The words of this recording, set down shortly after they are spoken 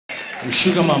Your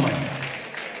sugar mama.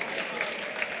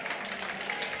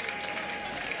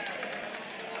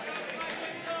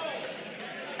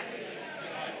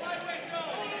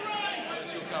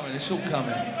 It's all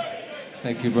coming.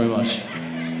 Thank you very much.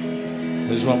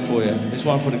 There's one for you. There's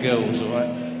one for the girls, all right?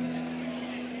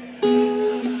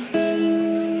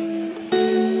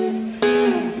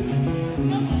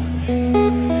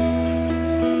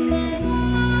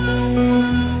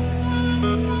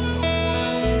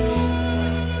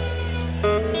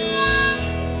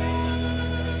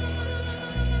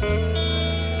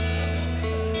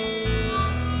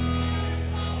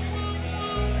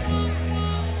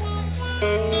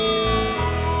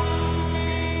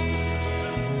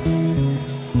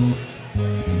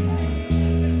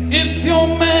 If your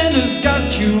man has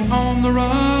got you on the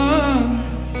run,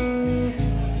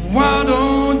 why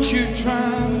don't you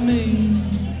try me?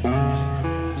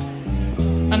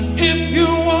 And if you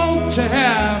want to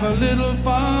have a little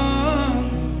fun,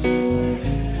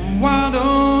 why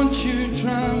don't you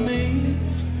try me?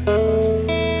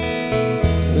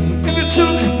 And if it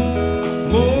took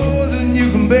more than you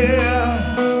can bear,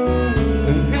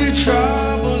 and if your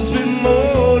trouble's been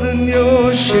more than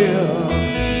your share,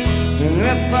 and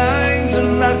that things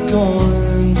are not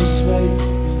going just right,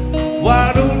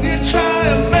 why don't you try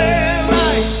a man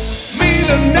like me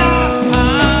tonight?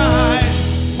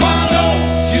 Why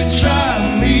don't you try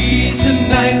me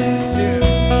tonight? Yeah.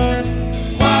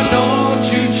 Why don't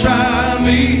you try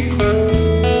me?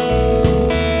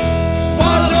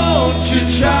 Why don't you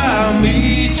try me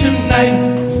tonight?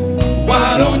 Why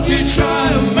don't you try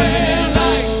a man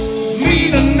like me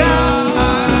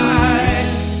tonight?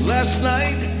 Last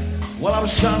night, while I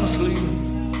was trying to sleep,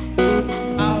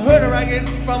 I heard a racket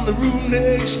from the room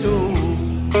next door.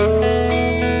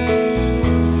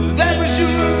 That was you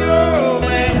and your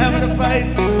man having a fight,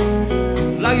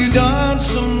 like you done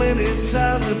so many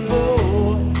times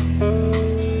before.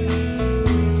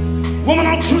 Woman,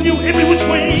 I'll turn you every which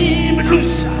way but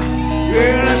loose.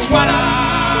 Yeah, that's what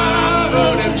I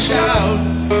heard him shout.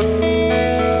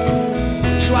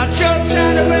 So I jumped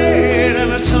out of bed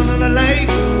and I turned on the light,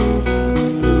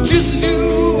 just as you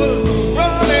were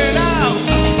running out,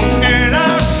 and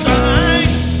I sang,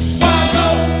 why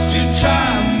don't you try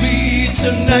me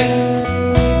tonight?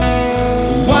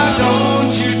 Why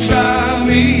don't you try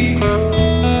me?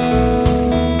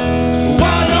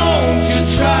 Why don't you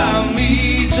try me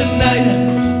tonight?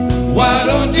 Why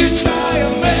don't you try a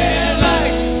man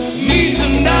like me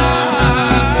tonight?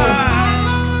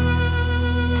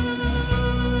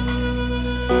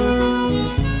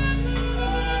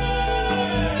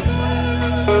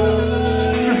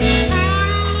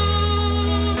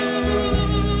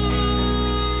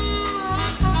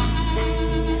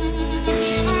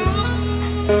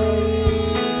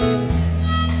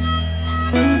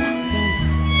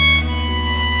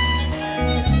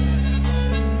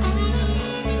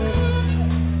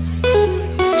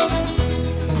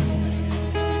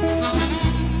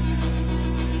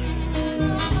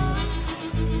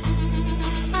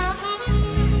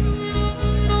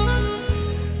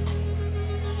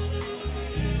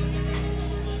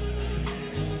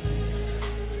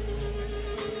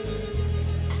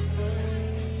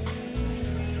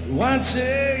 Why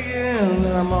tell you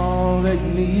that I'm all that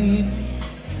you need,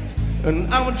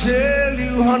 and I will tell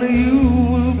you, honey, you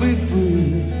will be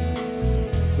free.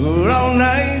 But all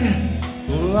night,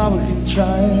 well, I will keep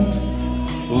trying.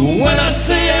 When I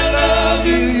say I love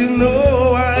you, you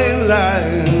know I ain't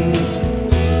lying.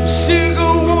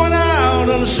 Single woman out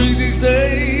on the street these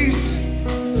days,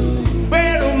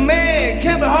 better man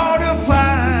can be hard to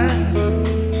find.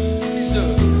 He's the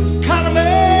kind of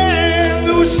man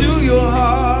who will steal your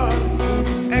heart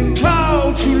and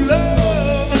call true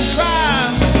love and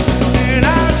crime. And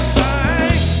I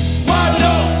sang, why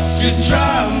don't you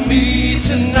try me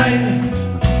tonight?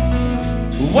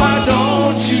 Why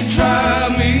don't you try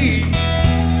me?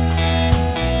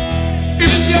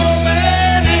 If your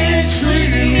man ain't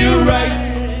treating you right,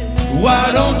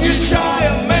 why don't you try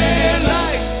a man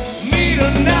like me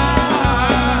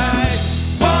tonight?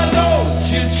 Why don't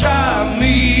you try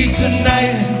me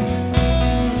tonight?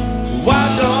 Why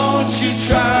don't you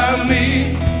try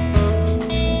me?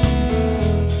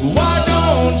 Why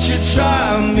don't you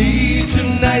try me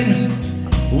tonight?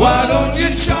 Why don't you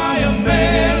try a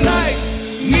man like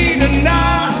me tonight?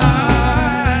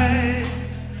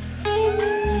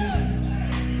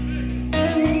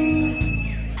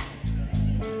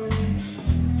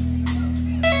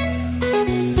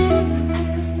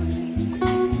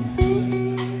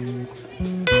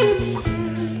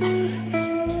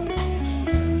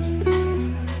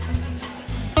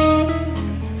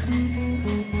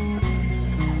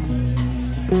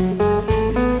 Thank you.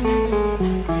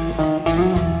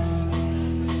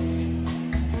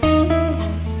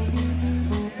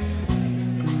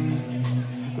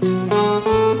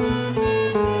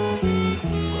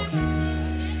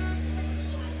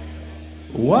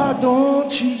 Why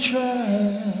don't you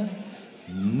try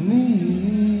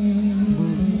me?